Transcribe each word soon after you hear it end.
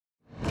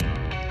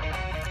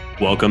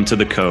Welcome to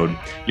The Code,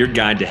 your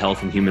guide to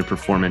health and human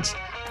performance.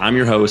 I'm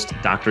your host,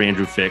 Dr.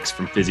 Andrew Fix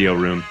from Physio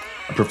Room,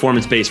 a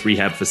performance-based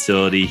rehab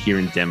facility here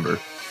in Denver.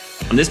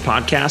 On this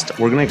podcast,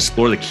 we're going to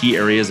explore the key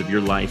areas of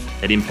your life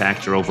that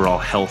impact your overall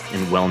health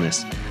and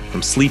wellness,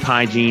 from sleep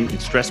hygiene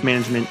and stress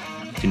management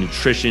to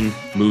nutrition,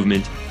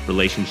 movement,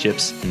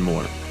 relationships, and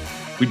more.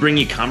 We bring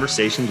you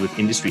conversations with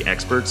industry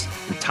experts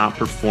and top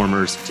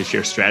performers to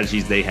share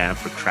strategies they have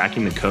for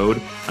cracking the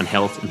code on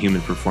health and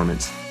human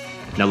performance.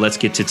 Now let's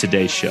get to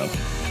today's show.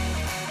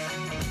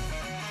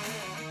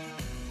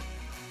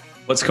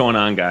 What's going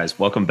on, guys?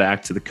 Welcome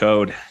back to The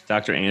Code.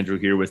 Dr. Andrew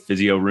here with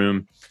Physio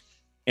Room.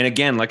 And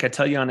again, like I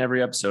tell you on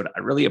every episode, I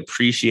really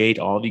appreciate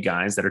all of you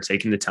guys that are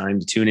taking the time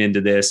to tune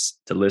into this,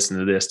 to listen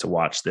to this, to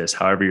watch this,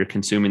 however you're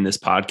consuming this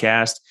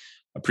podcast.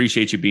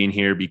 Appreciate you being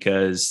here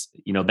because,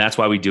 that's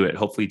why we do it.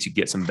 Hopefully to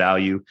get some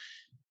value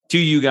to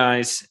you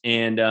guys,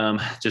 and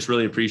just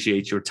really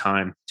appreciate your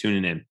time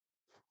tuning in.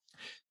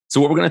 So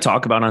what we're going to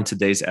talk about on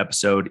today's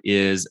episode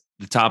is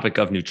the topic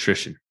of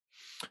nutrition.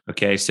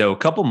 Okay, so a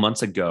couple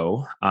months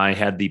ago, I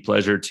had the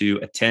pleasure to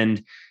attend.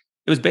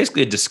 It was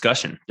basically a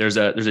discussion. There's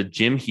a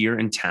gym here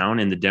in town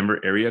in the Denver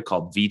area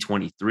called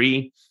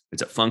V23.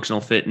 It's a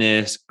functional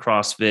fitness,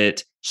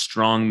 CrossFit,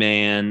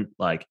 strongman,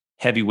 like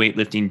heavy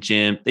weightlifting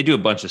gym. They do a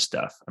bunch of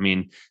stuff. I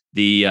mean,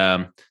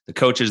 the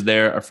coaches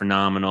there are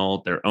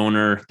phenomenal. Their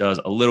owner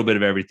does a little bit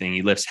of everything.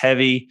 He lifts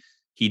heavy.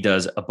 He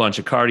does a bunch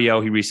of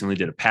cardio. He recently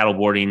did a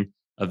paddleboarding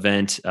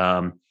event,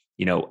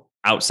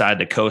 outside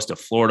the coast of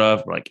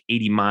Florida, like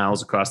 80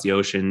 miles across the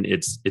ocean.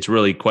 It's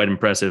really quite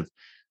impressive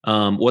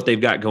what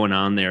they've got going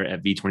on there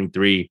at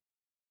V23.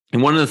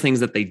 And one of the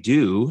things that they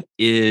do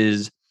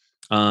is,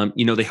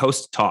 they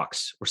host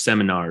talks or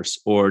seminars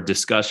or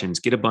discussions,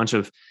 get a bunch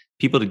of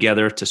people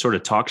together to sort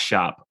of talk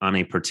shop on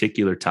a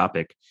particular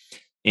topic.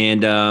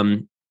 And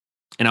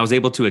I was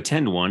able to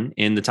attend one,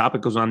 and the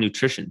topic was on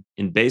nutrition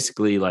and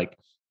basically like,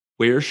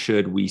 where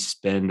should we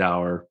spend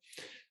our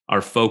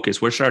focus?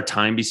 Where should our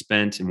time be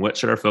spent, and what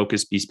should our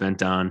focus be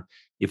spent on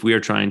if we are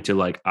trying to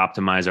like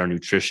optimize our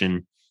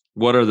nutrition?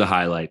 What are the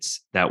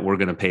highlights that we're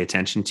going to pay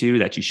attention to,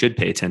 that you should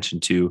pay attention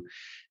to?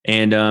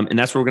 And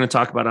that's what we're going to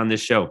talk about on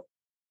this show.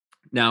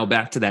 Now,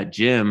 back to that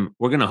gym,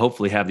 we're going to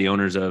hopefully have the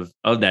owners of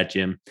that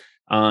gym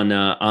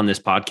on this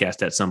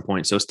podcast at some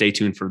point. So stay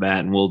tuned for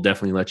that, and we'll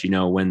definitely let you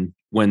know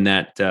when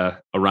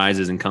that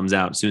arises and comes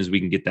out as soon as we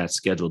can get that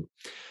scheduled.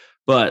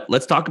 But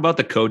let's talk about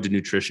the code to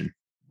nutrition.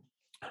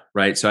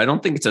 Right. So I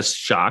don't think it's a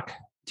shock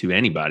to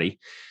anybody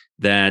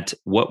that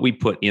what we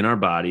put in our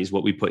bodies,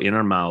 what we put in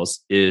our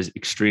mouths is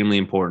extremely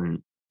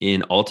important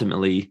in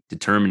ultimately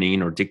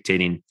determining or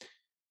dictating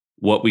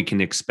what we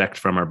can expect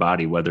from our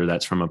body, whether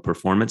that's from a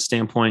performance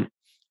standpoint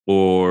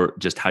or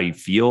just how you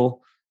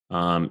feel,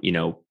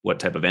 what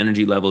type of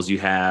energy levels you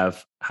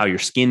have, how your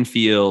skin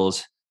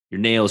feels, your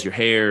nails, your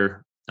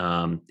hair,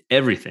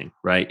 everything,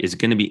 right, is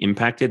going to be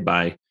impacted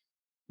by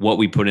what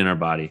we put in our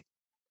body.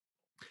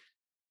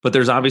 But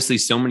there's obviously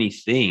so many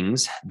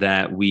things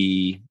that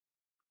we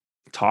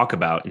talk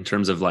about in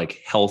terms of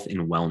like health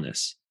and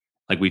wellness,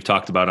 like we've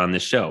talked about on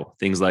this show,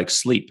 things like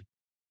sleep,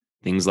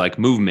 things like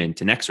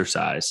movement and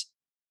exercise,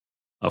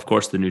 of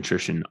course, the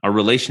nutrition, our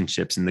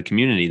relationships in the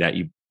community that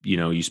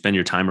you spend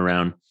your time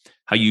around,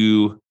 how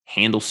you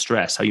handle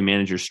stress, how you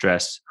manage your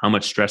stress, how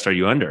much stress are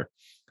you under,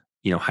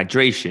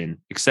 hydration,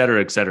 et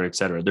cetera, et cetera, et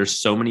cetera. There's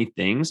so many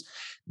things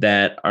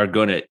that are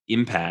going to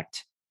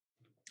impact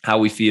how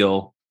we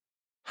feel,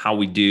 how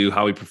we do,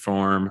 how we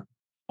perform,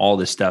 all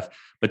this stuff.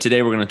 But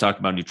today we're going to talk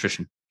about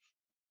nutrition.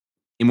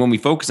 And when we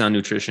focus on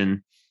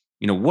nutrition,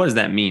 what does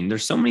that mean?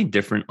 There's so many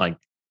different, I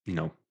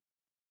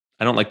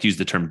don't like to use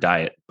the term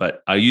diet,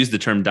 but I use the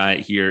term diet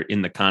here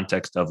in the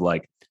context of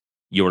like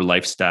your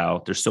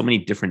lifestyle. There's so many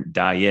different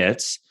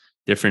diets,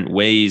 different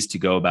ways to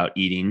go about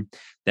eating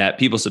that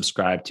people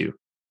subscribe to.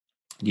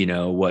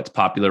 What's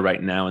popular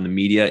right now in the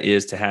media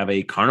is to have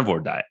a carnivore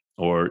diet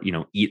or,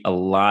 eat a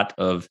lot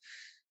of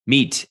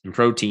meat and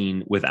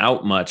protein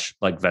without much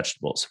like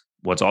vegetables.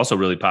 What's also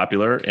really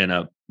popular and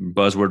a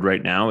buzzword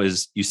right now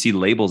is you see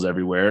labels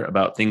everywhere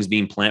about things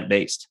being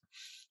plant-based,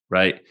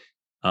 right?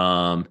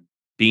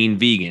 Being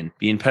vegan,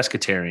 being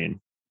pescatarian,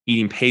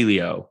 eating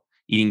paleo,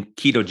 eating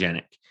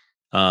ketogenic,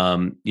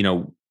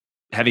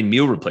 having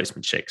meal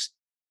replacement shakes.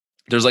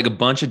 There's like a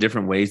bunch of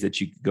different ways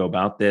that you could go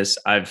about this.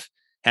 I've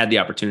had the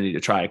opportunity to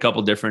try a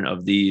couple different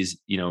of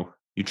these,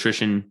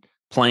 nutrition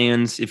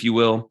plans, if you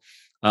will.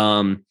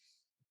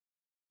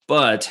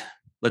 But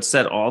let's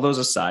set all those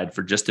aside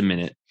for just a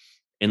minute,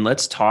 and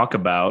let's talk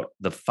about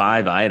the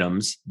 5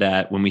 items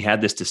that when we had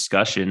this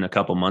discussion a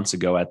couple months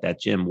ago at that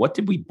gym, what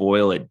did we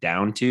boil it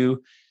down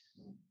to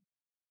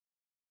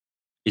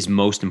is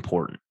most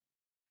important,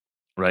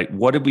 right?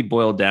 What did we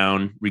boil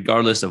down,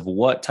 regardless of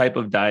what type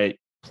of diet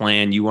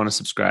plan you want to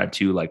subscribe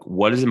to, like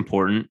what is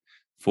important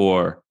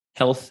for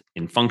health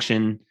and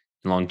function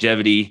and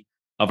longevity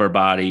of our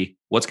body,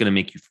 what's going to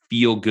make you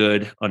feel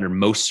good under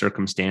most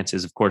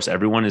circumstances. Of course,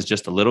 everyone is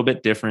just a little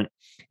bit different.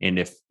 And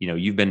if,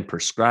 you've been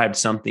prescribed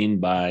something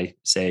by,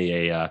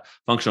 say, a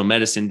functional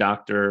medicine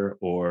doctor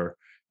or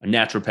a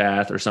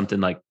naturopath or something,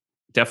 like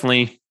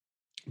definitely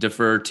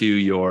defer to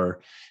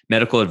your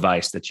medical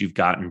advice that you've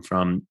gotten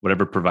from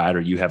whatever provider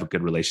you have a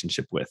good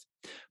relationship with.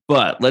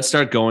 But let's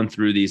start going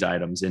through these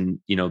items. And,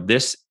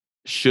 this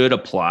should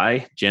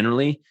apply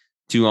generally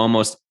to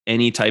almost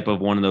any type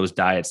of one of those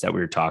diets that we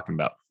were talking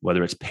about,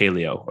 whether it's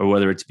paleo or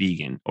whether it's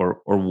vegan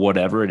or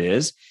whatever it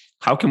is.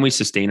 How can we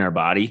sustain our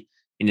body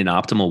in an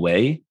optimal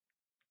way?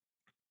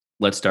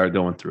 Let's start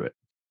going through it.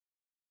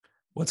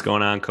 What's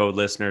going on, Code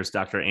listeners?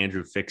 Dr.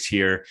 Andrew Fix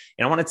here.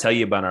 And I want to tell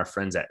you about our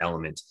friends at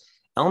Element.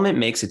 Element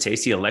makes a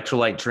tasty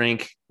electrolyte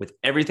drink with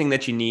everything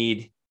that you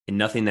need and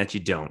nothing that you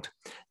don't.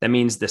 That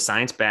means the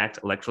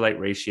science-backed electrolyte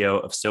ratio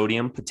of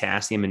sodium,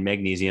 potassium, and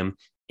magnesium,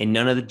 and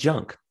none of the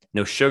junk.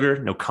 No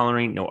sugar, no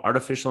coloring, no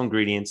artificial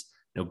ingredients,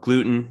 no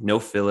gluten, no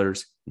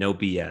fillers, no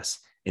BS.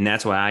 And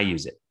that's why I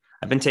use it.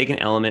 I've been taking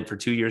Element for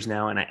 2 years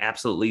now, and I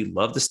absolutely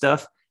love the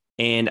stuff,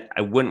 and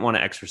I wouldn't want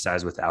to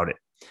exercise without it.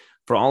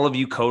 For all of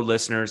you Code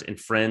listeners and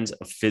friends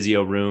of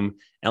Physio Room,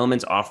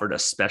 Element's offered a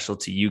special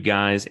to you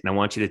guys, and I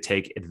want you to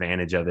take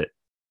advantage of it.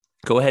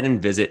 Go ahead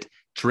and visit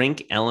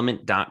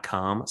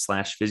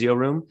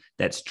drinkelement.com/physioroom.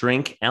 That's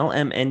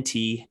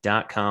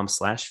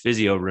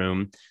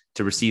drinklmnt.com/physioroom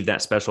to receive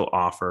that special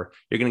offer.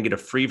 You're going to get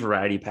a free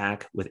variety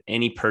pack with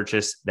any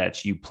purchase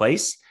that you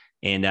place.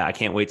 And I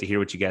can't wait to hear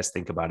what you guys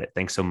think about it.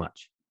 Thanks so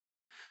much.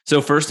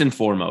 So first and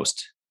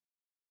foremost,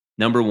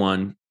 number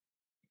one,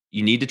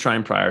 you need to try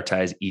and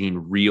prioritize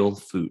eating real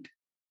food,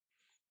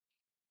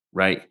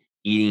 right?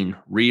 Eating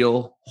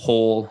real,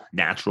 whole,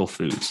 natural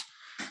foods.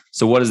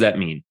 So what does that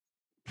mean?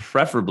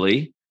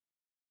 Preferably,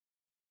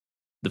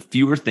 the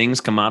fewer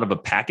things come out of a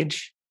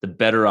package, the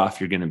better off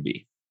you're going to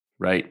be,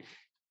 right?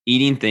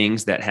 Eating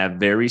things that have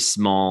very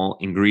small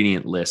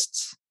ingredient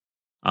lists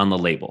on the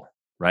label,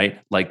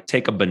 right? Like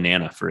take a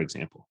banana, for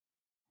example.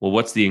 Well,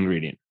 what's the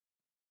ingredient?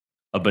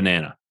 A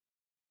banana,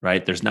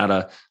 right? There's not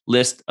a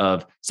list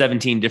of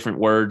 17 different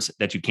words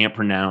that you can't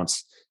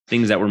pronounce,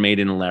 things that were made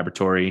in a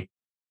laboratory.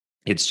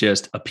 It's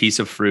just a piece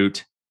of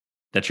fruit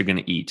that you're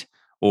going to eat.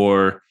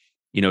 Or,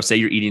 say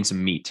you're eating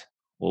some meat.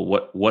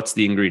 Well, what's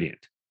the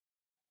ingredient?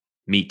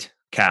 Meat,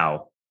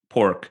 cow,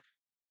 pork,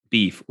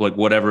 beef, like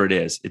whatever it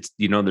is. It's,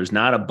 there's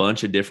not a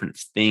bunch of different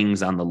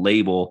things on the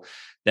label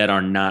that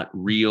are not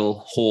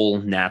real, whole,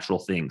 natural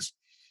things.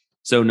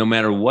 So no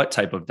matter what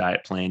type of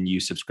diet plan you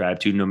subscribe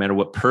to, no matter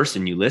what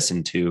person you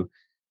listen to,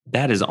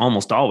 that is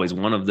almost always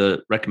one of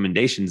the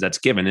recommendations that's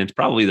given. And it's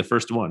probably the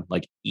first one,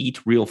 like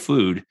eat real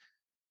food.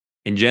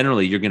 And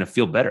generally you're going to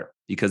feel better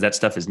because that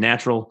stuff is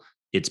natural.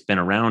 It's been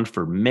around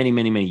for many,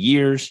 many, many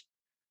years.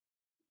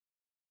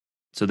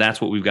 So that's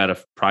what we've got to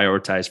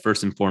prioritize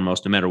first and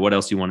foremost, no matter what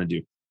else you want to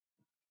do.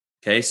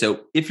 Okay.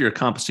 So if you're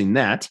accomplishing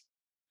that,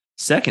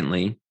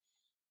 secondly,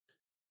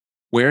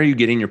 where are you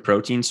getting your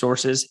protein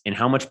sources and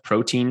how much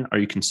protein are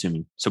you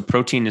consuming? So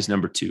protein is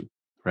number 2,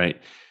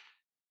 right?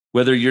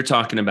 Whether you're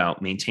talking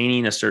about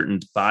maintaining a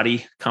certain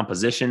body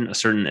composition, a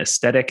certain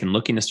aesthetic and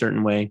looking a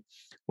certain way,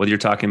 whether you're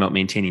talking about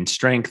maintaining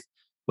strength,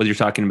 whether you're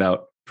talking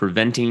about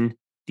preventing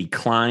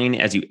decline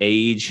as you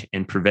age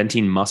and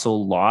preventing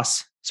muscle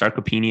loss,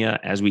 sarcopenia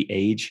as we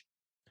age,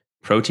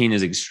 protein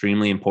is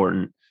extremely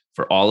important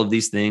for all of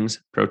these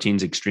things. Protein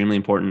is extremely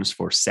important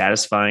for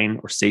satisfying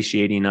or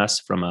satiating us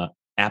from an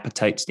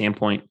appetite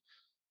standpoint.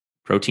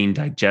 Protein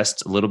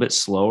digests a little bit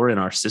slower in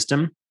our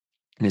system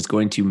and it's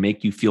going to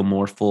make you feel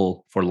more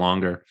full for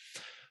longer.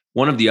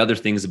 One of the other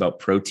things about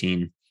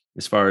protein,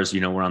 as far as,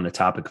 we're on the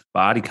topic of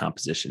body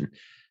composition,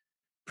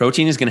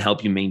 protein is going to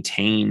help you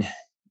maintain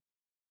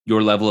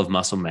your level of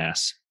muscle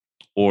mass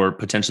or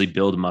potentially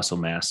build muscle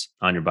mass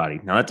on your body.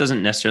 Now, that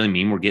doesn't necessarily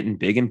mean we're getting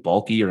big and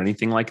bulky or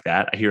anything like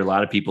that. I hear a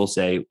lot of people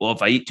say, well,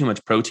 if I eat too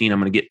much protein, I'm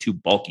going to get too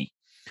bulky.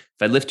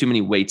 If I lift too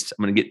many weights,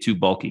 I'm going to get too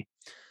bulky.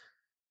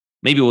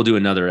 Maybe we'll do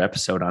another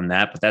episode on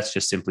that, but that's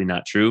just simply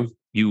not true.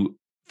 You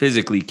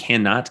physically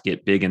cannot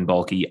get big and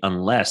bulky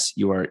unless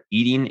you are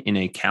eating in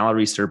a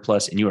calorie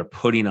surplus and you are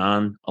putting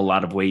on a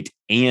lot of weight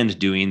and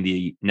doing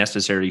the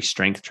necessary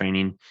strength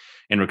training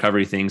and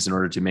recovery things in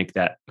order to make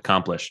that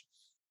accomplish.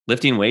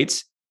 Lifting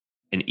weights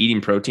and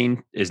eating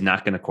protein is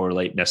not going to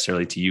correlate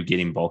necessarily to you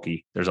getting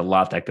bulky. There's a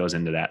lot that goes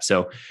into that.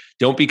 So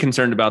don't be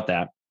concerned about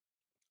that.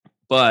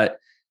 But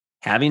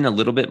having a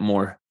little bit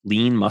more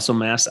lean muscle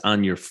mass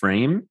on your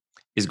frame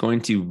is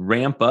going to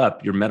ramp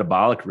up your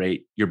metabolic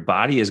rate. Your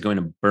body is going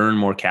to burn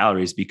more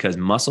calories because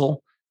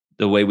muscle,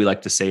 the way we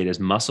like to say it is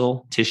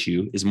muscle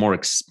tissue is more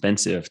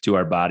expensive to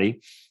our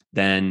body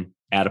than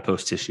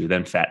adipose tissue,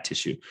 than fat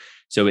tissue.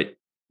 So it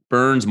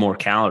burns more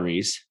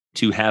calories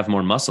to have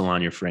more muscle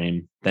on your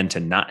frame than to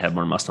not have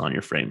more muscle on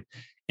your frame.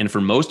 And for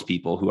most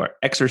people who are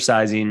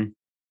exercising,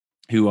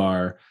 who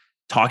are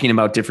talking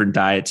about different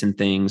diets and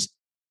things,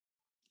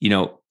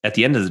 at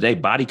the end of the day,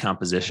 body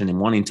composition and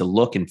wanting to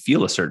look and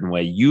feel a certain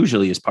way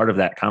usually is part of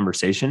that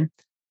conversation.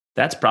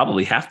 That's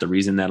probably half the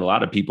reason that a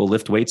lot of people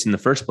lift weights in the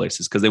first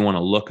place is because they want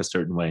to look a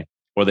certain way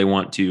or they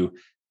want to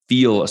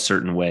feel a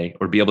certain way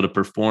or be able to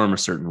perform a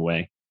certain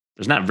way.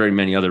 There's not very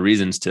many other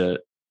reasons to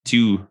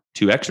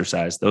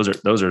exercise.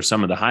 Those are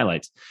some of the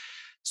highlights.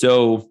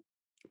 So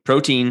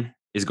protein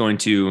is going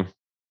to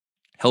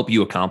help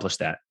you accomplish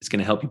that. It's going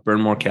to help you burn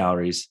more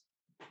calories.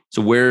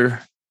 So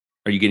where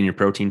are you getting your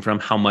protein from?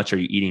 How much are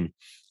you eating?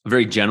 A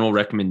very general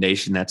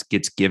recommendation that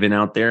gets given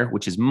out there,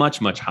 which is much,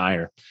 much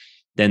higher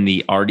than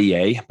the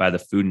RDA by the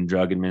Food and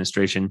Drug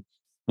Administration.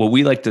 What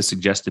we like to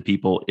suggest to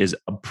people is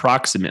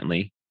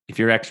approximately, if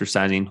you're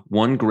exercising,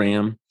 1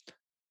 gram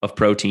of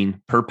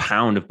protein per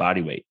pound of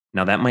body weight.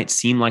 Now, that might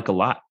seem like a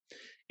lot.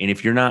 And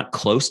if you're not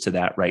close to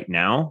that right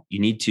now, you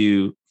need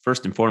to,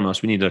 first and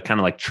foremost, we need to kind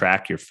of like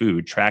track your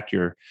food, track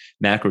your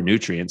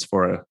macronutrients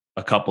for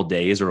a couple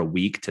days or a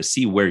week to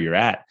see where you're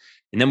at.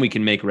 And then we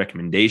can make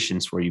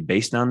recommendations for you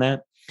based on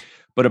that.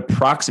 But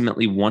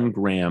approximately 1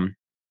 gram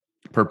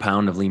per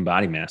pound of lean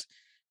body mass,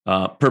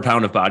 per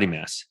pound of body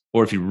mass.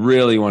 Or if you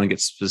really want to get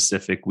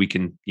specific, we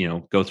can,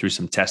 go through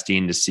some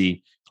testing to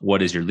see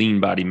what is your lean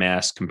body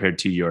mass compared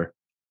to your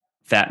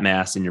fat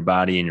mass in your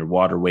body and your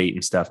water weight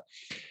and stuff.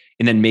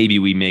 And then maybe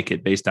we make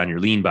it based on your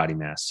lean body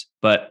mass.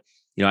 But,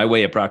 I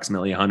weigh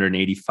approximately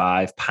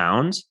 185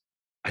 pounds.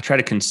 I try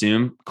to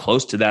consume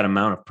close to that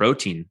amount of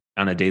protein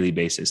on a daily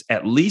basis,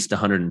 at least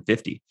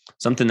 150,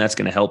 something that's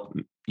going to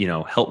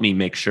help me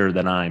make sure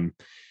that I'm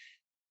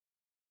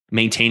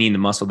maintaining the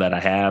muscle that I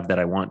have, that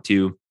I want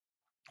to.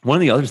 One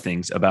of the other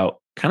things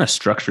about kind of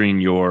structuring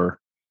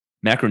your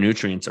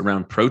macronutrients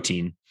around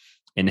protein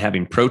and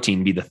having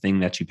protein be the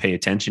thing that you pay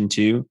attention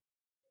to,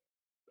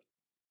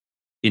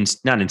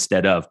 not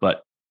instead of,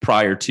 but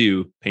prior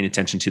to paying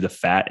attention to the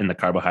fat and the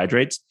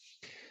carbohydrates,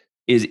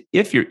 is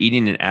if you're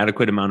eating an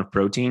adequate amount of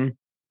protein,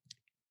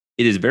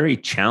 it is very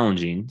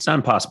challenging. It's not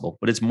impossible,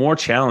 but it's more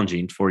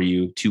challenging for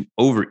you to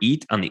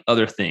overeat on the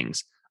other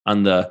things,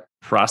 on the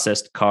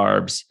processed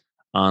carbs,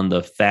 on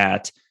the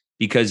fat,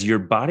 because your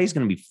body's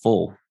going to be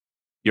full.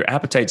 Your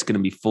appetite's going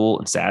to be full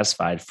and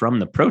satisfied from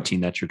the protein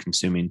that you're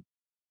consuming,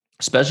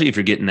 especially if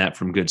you're getting that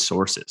from good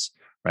sources,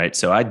 right?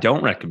 So I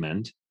don't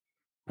recommend,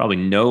 probably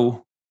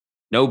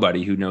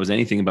nobody who knows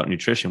anything about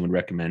nutrition would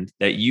recommend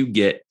that you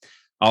get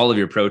all of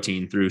your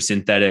protein through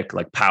synthetic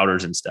like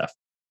powders and stuff.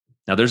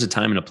 Now, there's a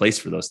time and a place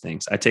for those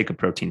things. I take a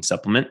protein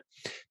supplement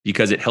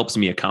because it helps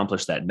me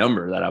accomplish that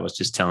number that I was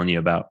just telling you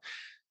about.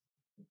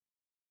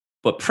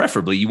 But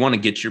preferably, you want to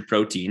get your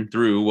protein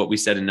through what we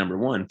said in number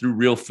 1, through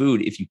real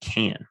food if you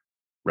can,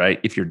 right?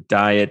 If your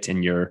diet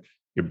and your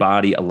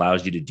body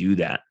allows you to do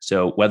that.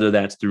 So whether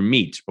that's through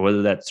meat or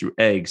whether that's through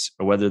eggs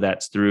or whether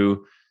that's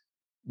through,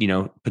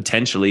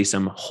 potentially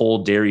some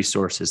whole dairy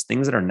sources,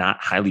 things that are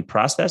not highly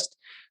processed,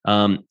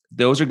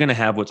 those are going to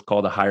have what's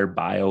called a higher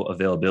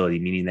bioavailability,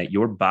 meaning that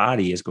your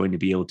body is going to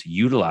be able to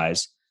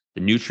utilize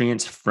the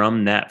nutrients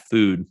from that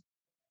food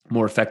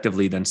more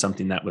effectively than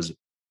something that was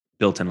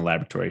built in a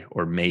laboratory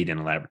or made in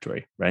a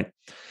laboratory, right?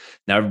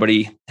 Now,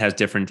 everybody has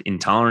different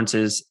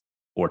intolerances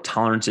or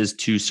tolerances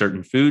to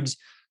certain foods.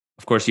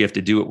 Of course, you have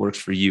to do what works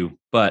for you,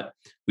 but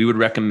we would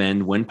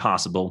recommend when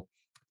possible,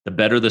 the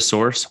better the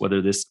source,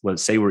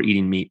 let's say we're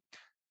eating meat,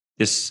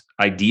 this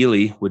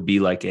ideally would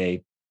be like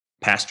a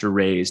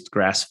pasture-raised,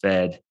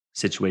 grass-fed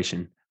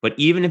situation. But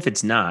even if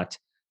it's not,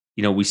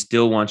 we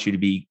still want you to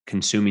be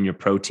consuming your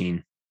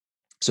protein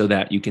so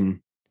that you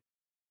can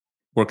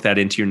work that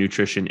into your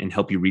nutrition and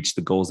help you reach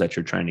the goals that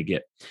you're trying to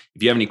get.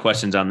 If you have any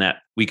questions on that,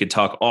 we could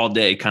talk all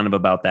day kind of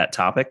about that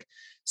topic.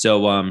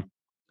 So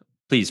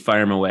please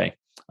fire them away.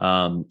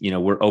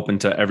 We're open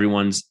to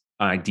everyone's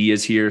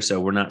ideas here. So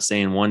we're not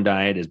saying one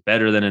diet is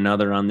better than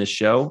another on this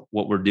show.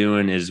 What we're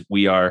doing is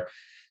we are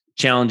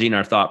challenging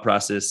our thought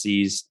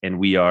processes, and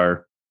we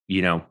are,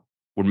 we're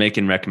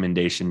making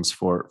recommendations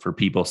for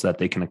people so that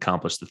they can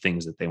accomplish the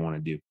things that they want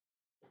to do.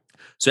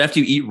 So after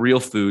you eat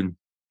real food,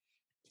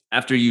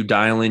 after you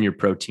dial in your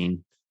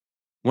protein,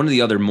 one of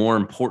the other more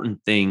important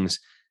things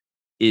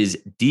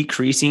is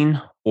decreasing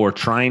or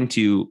trying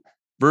to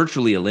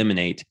virtually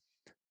eliminate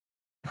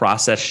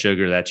processed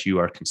sugar that you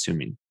are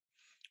consuming,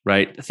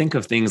 right? Think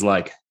of things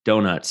like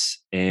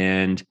donuts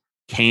and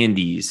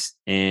candies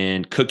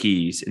and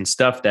cookies and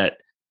stuff that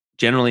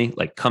generally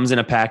like comes in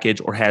a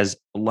package or has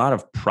a lot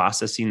of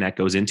processing that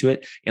goes into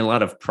it and a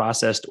lot of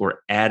processed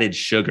or added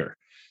sugar.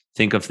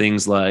 Think of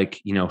things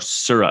like,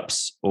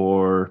 syrups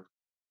or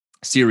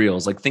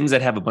cereals, like things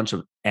that have a bunch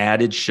of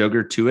added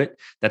sugar to it.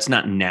 That's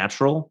not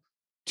natural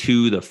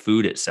to the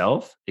food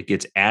itself. It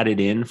gets added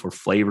in for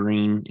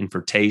flavoring and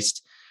for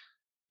taste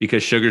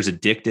because sugar is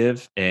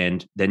addictive,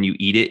 and then you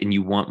eat it and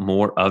you want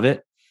more of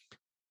it.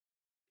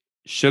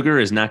 Sugar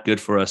is not good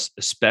for us,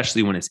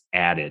 especially when it's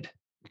added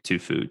to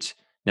foods.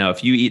 Now,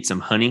 if you eat some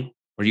honey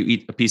or you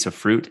eat a piece of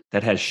fruit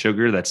that has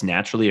sugar that's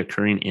naturally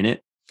occurring in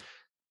it,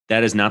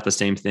 that is not the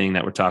same thing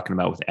that we're talking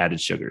about with added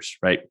sugars,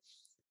 right?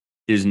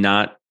 It is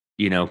not,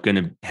 going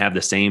to have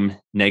the same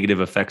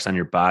negative effects on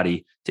your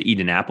body to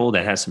eat an apple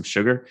that has some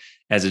sugar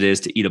as it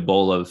is to eat a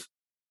bowl of,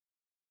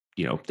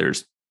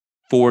 there's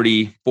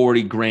 40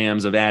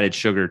 grams of added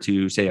sugar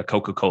to, say, a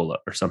Coca-Cola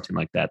or something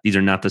like that. These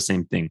are not the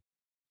same thing.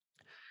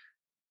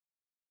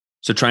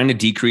 So trying to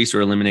decrease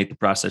or eliminate the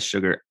processed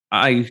sugar,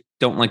 I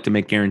don't like to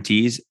make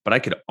guarantees, but I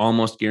could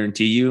almost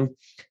guarantee you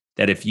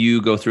that if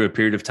you go through a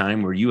period of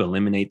time where you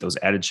eliminate those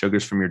added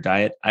sugars from your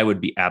diet, I would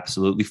be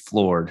absolutely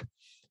floored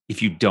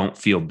if you don't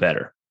feel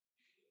better,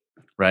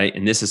 right?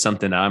 And this is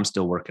something that I'm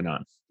still working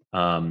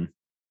on.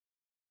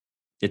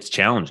 It's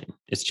challenging.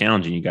 It's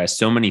challenging, you guys.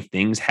 So many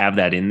things have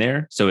that in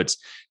there. So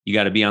you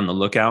got to be on the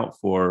lookout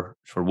for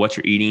what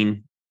you're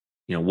eating,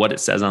 what it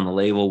says on the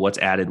label, what's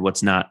added,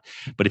 what's not.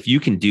 But if you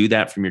can do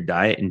that from your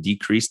diet and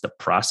decrease the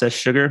processed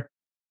sugar,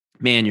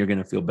 man, you're going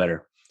to feel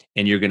better,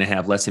 and you're going to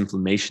have less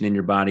inflammation in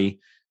your body.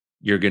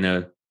 You're going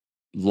to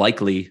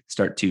likely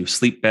start to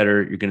sleep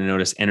better. You're going to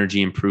notice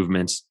energy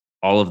improvements,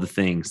 all of the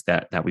things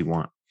that we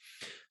want.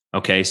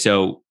 Okay.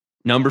 So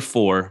number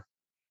 4,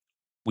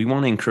 we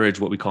want to encourage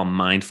what we call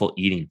mindful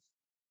eating,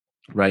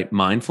 right?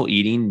 Mindful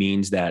eating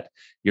means that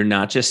you're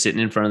not just sitting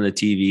in front of the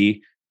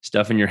TV,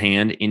 stuffing your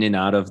hand in and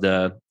out of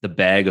the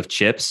bag of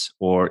chips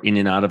or in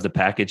and out of the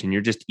package, and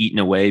you're just eating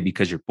away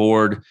because you're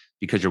bored,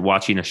 because you're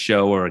watching a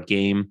show or a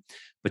game,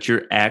 but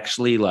you're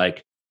actually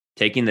like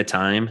taking the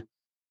time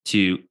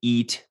to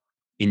eat,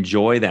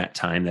 enjoy that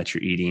time that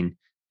you're eating,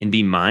 and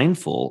be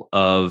mindful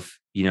of,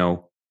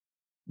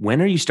 when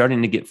are you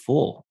starting to get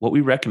full? What we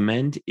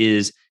recommend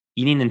is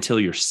eating until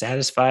you're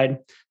satisfied,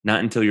 not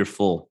until you're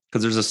full,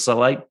 because there's a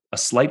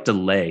slight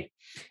delay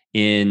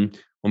in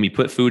when we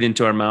put food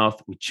into our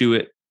mouth, we chew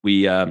it,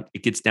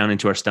 it gets down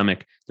into our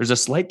stomach. There's a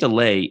slight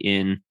delay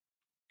in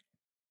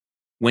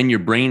when your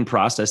brain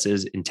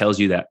processes and tells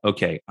you that,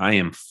 okay, I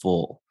am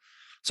full.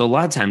 So a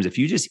lot of times, if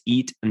you just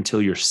eat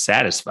until you're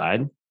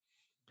satisfied,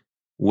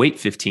 wait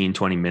 15,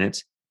 20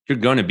 minutes, you're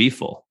going to be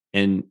full.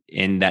 And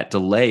that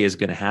delay is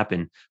going to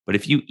happen. But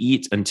if you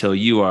eat until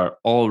you are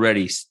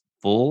already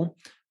full,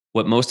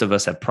 what most of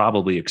us have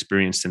probably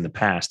experienced in the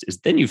past is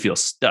then you feel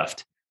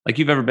stuffed. Like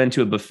you've ever been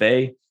to a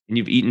buffet and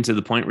you've eaten to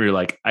the point where you're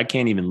like, I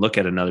can't even look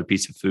at another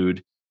piece of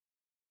food.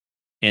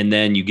 And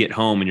then you get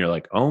home and you're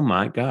like, oh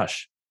my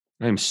gosh,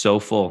 I'm so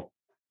full.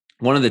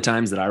 One of the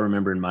times that I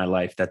remember in my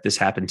life that this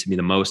happened to me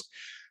the most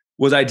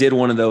was I did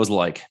one of those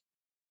like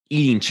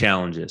eating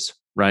challenges,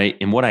 right?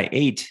 And what I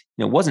ate,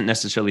 wasn't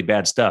necessarily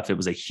bad stuff. It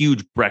was a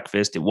huge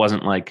breakfast. It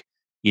wasn't like,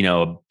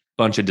 a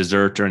bunch of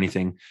dessert or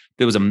anything.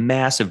 There was a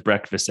massive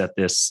breakfast at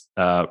this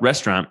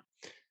restaurant,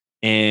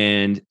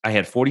 and I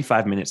had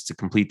 45 minutes to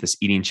complete this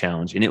eating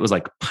challenge. And it was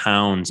like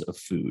pounds of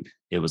food.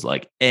 It was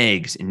like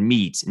eggs and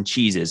meats and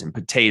cheeses and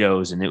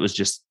potatoes. And it was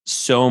just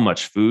so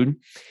much food.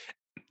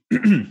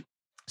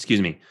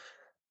 Excuse me.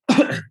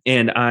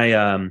 And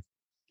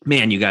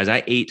man, you guys,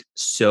 I ate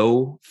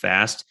so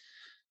fast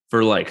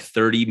for like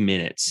 30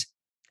 minutes,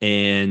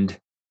 and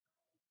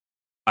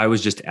I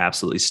was just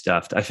absolutely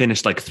stuffed. I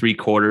finished like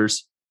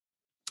 3/4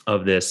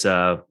 of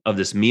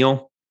this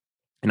meal,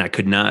 and I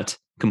could not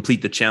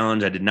complete the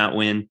challenge. I did not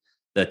win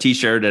the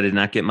t-shirt. I did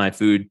not get my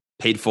food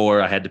paid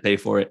for. I had to pay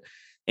for it.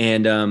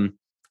 And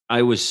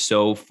I was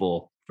so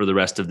full for the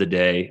rest of the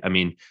day. I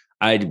mean,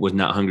 I was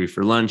not hungry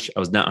for lunch. I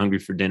was not hungry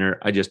for dinner.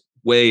 I just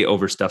way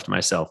overstuffed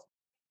myself.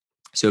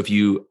 So if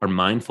you are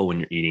mindful when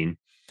you're eating,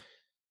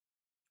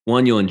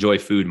 one, you'll enjoy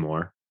food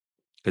more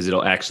because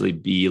it'll actually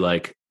be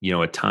like,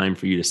 a time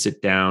for you to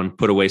sit down,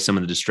 put away some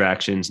of the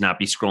distractions, not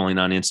be scrolling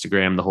on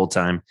Instagram the whole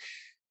time,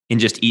 and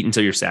just eat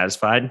until you're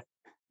satisfied,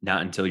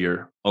 not until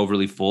you're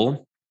overly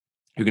full.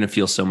 You're going to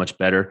feel so much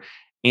better.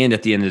 And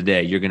at the end of the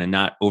day, you're going to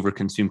not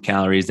overconsume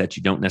calories that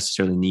you don't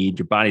necessarily need.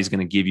 Your body's going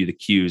to give you the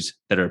cues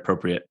that are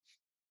appropriate.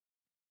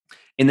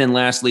 And then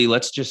lastly,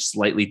 let's just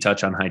slightly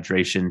touch on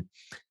hydration.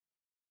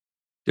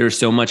 There's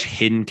so much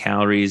hidden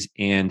calories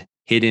and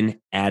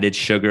hidden added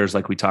sugars,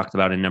 like we talked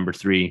about in number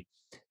 3,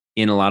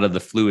 in a lot of the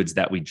fluids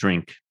that we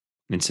drink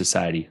in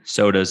society: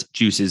 sodas,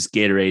 juices,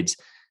 Gatorades.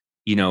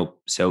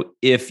 So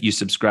if you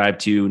subscribe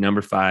to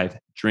number 5,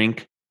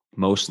 drink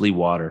mostly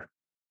water,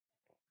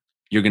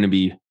 you're going to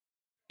be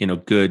in a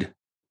good,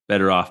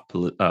 better off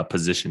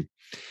position.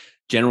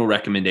 General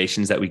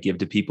recommendations that we give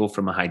to people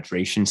from a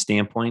hydration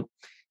standpoint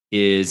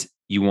is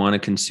you want to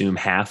consume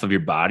half of your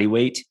body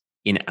weight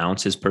in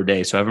ounces per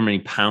day. So however many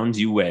pounds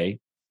you weigh,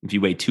 if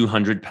you weigh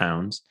 200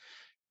 pounds,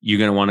 you're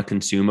going to want to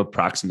consume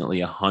approximately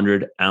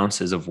 100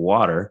 ounces of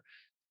water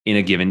in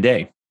a given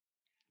day.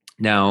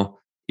 Now,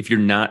 if you're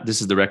not,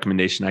 this is the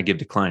recommendation I give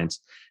to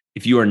clients.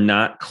 If you are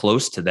not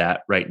close to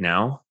that right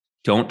now,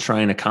 don't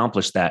try and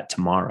accomplish that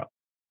tomorrow,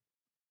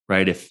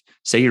 right? If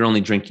say you're only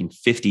drinking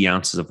 50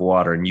 ounces of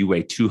water and you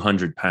weigh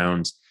 200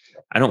 pounds,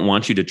 I don't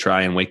want you to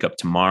try and wake up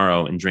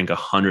tomorrow and drink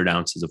 100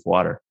 ounces of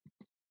water,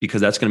 because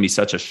that's going to be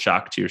such a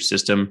shock to your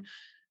system.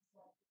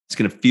 It's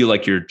going to feel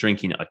like you're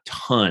drinking a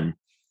ton,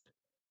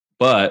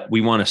 but we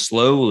want to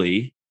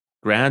slowly,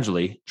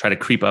 gradually try to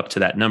creep up to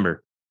that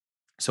number.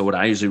 So what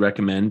I usually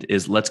recommend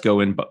is let's go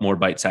in more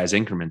bite-sized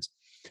increments.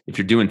 If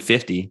you're doing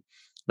 50,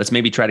 let's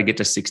maybe try to get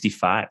to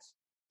 65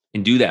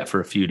 and do that for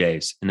a few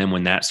days. And then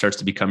when that starts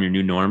to become your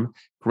new norm,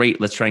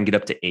 great, let's try and get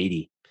up to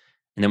 80.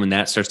 And then when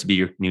that starts to be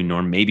your new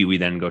norm, maybe we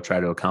then go try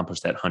to accomplish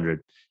that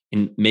 100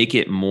 and make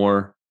it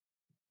more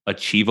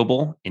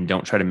achievable, and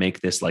don't try to make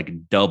this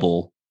like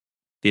double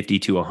 50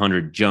 to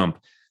 100 jump.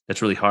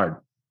 That's really hard.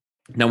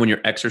 Now, when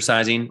you're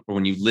exercising, or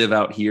when you live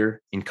out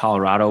here in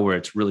Colorado where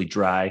it's really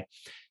dry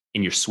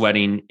and you're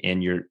sweating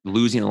and you're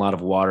losing a lot of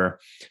water,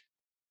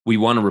 we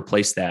want to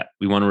replace that.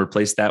 We want to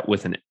replace that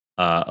with an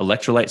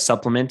electrolyte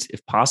supplement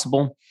if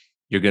possible.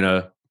 You're going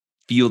to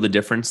feel the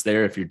difference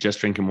there if you're just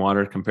drinking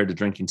water compared to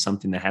drinking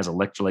something that has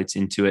electrolytes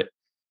into it.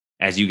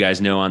 As you guys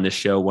know on this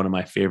show, one of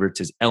my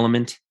favorites is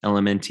Element,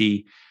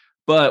 LMNT.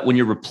 But when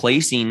you're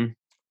replacing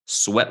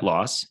sweat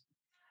loss,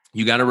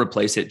 you got to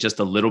replace it just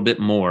a little bit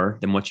more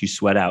than what you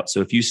sweat out.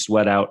 So if you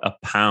sweat out a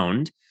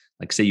pound,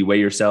 like say you weigh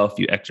yourself,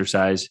 you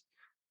exercise,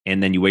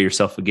 and then you weigh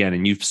yourself again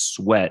and you've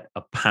sweat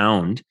a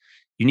pound,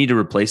 you need to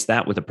replace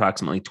that with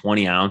approximately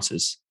 20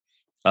 ounces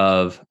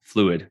of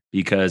fluid,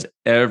 because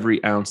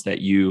every ounce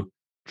that you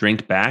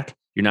drink back,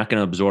 you're not going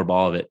to absorb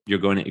all of it. You're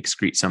going to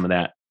excrete some of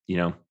that,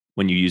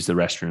 when you use the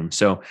restroom.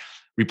 So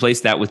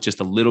replace that with just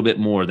a little bit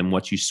more than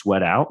what you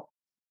sweat out,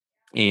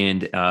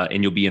 and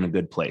you'll be in a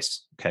good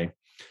place. Okay.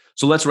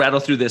 So let's rattle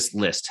through this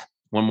list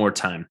one more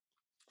time.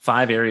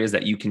 5 areas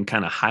that you can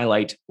kind of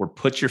highlight or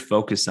put your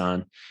focus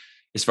on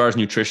as far as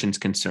nutrition is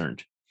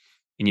concerned.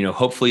 And,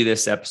 hopefully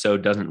this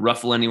episode doesn't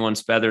ruffle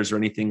anyone's feathers or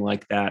anything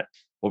like that.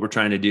 What we're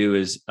trying to do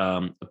is,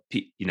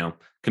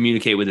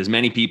 communicate with as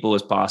many people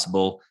as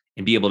possible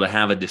and be able to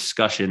have a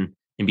discussion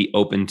and be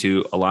open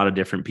to a lot of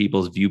different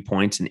people's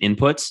viewpoints and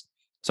inputs.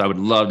 So I would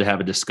love to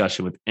have a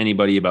discussion with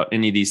anybody about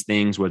any of these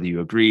things, whether you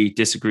agree,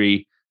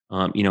 disagree.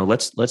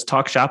 Let's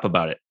talk shop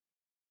about it.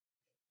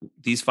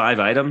 These 5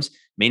 items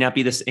may not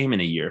be the same in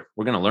a year.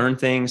 We're going to learn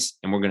things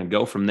and we're going to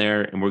go from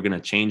there, and we're going to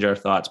change our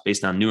thoughts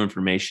based on new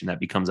information that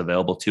becomes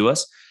available to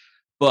us.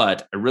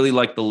 But I really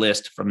like the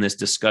list from this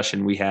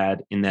discussion we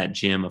had in that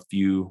gym a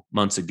few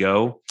months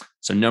ago.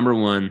 So number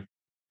 1,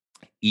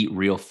 eat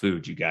real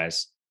food, you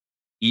guys.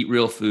 Eat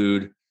real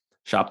food.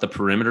 Shop the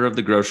perimeter of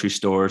the grocery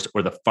stores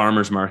or the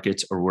farmers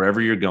markets or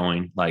wherever you're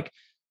going. Like,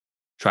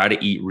 try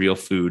to eat real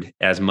food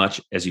as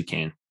much as you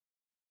can.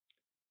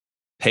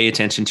 Pay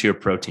attention to your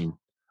protein.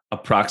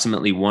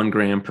 Approximately 1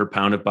 gram per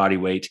pound of body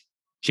weight,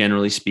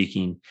 generally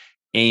speaking,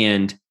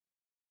 and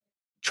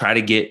try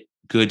to get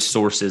good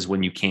sources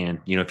when you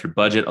can. If your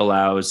budget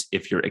allows,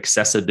 if your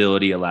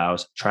accessibility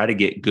allows, try to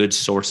get good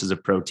sources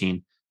of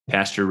protein,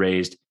 pasture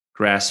raised,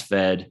 grass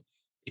fed.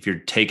 If you're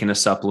taking a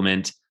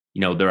supplement,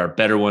 there are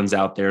better ones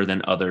out there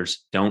than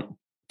others. Don't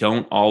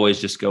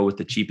always just go with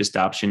the cheapest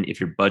option. If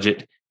your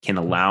budget can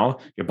allow,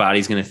 your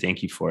body's going to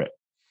thank you for it,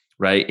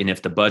 right? And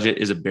if the budget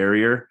is a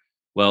barrier,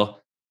 well,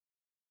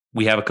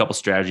 we have a couple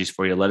strategies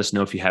for you. Let us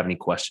know if you have any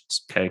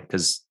questions, okay?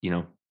 Because,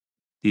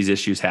 these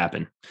issues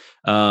happen.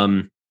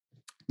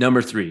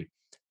 Number 3,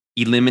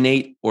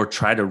 eliminate or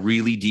try to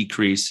really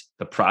decrease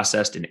the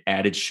processed and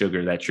added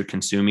sugar that you're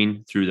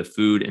consuming through the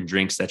food and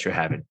drinks that you're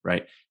having,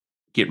 right?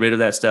 Get rid of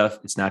that stuff.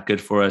 It's not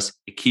good for us.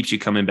 It keeps you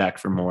coming back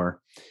for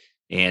more.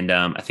 And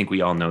I think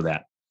we all know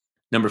that.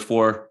 Number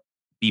 4,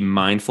 be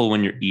mindful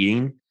when you're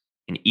eating,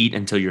 and eat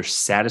until you're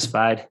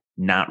satisfied,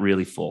 not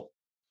really full.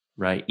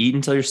 Right? Eat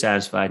until you're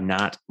satisfied,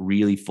 not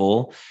really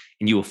full,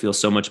 and you will feel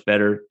so much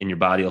better and your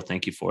body will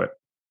thank you for it.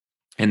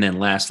 And then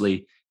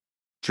lastly,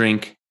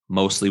 drink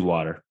mostly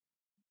water,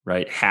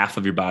 right? Half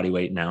of your body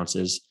weight in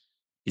ounces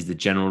is the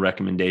general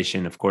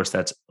recommendation. Of course,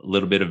 that's a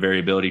little bit of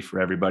variability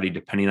for everybody,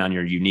 depending on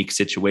your unique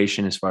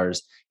situation as far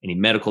as any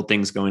medical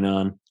things going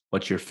on,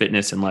 what your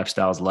fitness and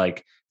lifestyle is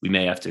like. We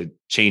may have to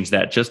change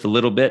that just a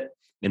little bit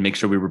and make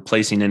sure we're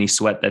replacing any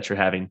sweat that you're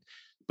having.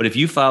 But if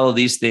you follow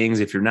these things,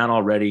 if you're not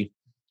already,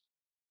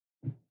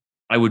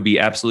 I would be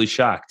absolutely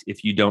shocked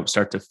if you don't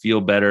start to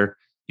feel better,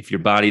 if your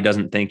body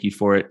doesn't thank you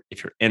for it,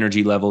 if your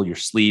energy level, your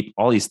sleep,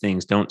 all these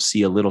things don't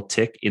see a little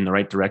tick in the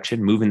right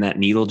direction, moving that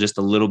needle just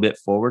a little bit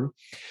forward.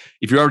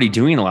 If you're already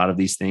doing a lot of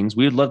these things,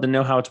 we would love to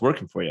know how it's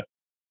working for you,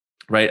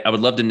 right? I would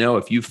love to know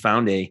if you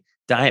found a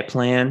diet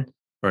plan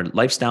or a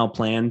lifestyle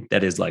plan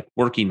that is like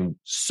working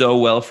so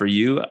well for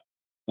you.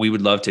 We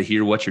would love to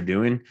hear what you're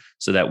doing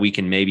so that we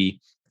can maybe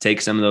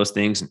take some of those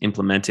things and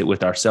implement it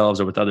with ourselves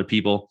or with other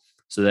people,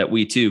 so that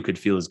we too could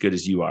feel as good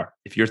as you are.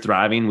 If you're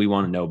thriving, we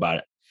want to know about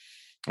it.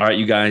 All right,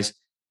 you guys.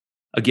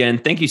 Again,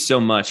 thank you so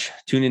much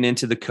tuning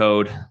into The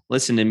Code.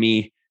 Listen to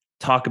me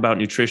talk about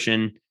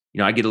nutrition.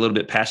 I get a little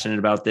bit passionate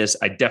about this.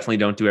 I definitely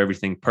don't do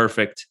everything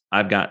perfect.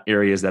 I've got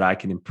areas that I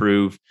can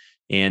improve,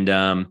 and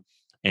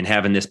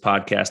having this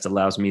podcast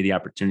allows me the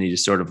opportunity to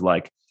sort of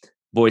like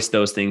voice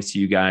those things to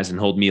you guys and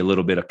hold me a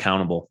little bit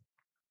accountable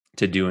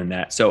to doing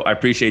that. So I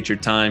appreciate your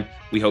time.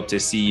 We hope to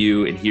see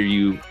you and hear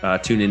you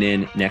tuning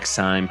in next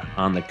time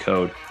on The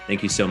Code.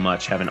 Thank you so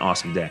much. Have an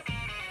awesome day.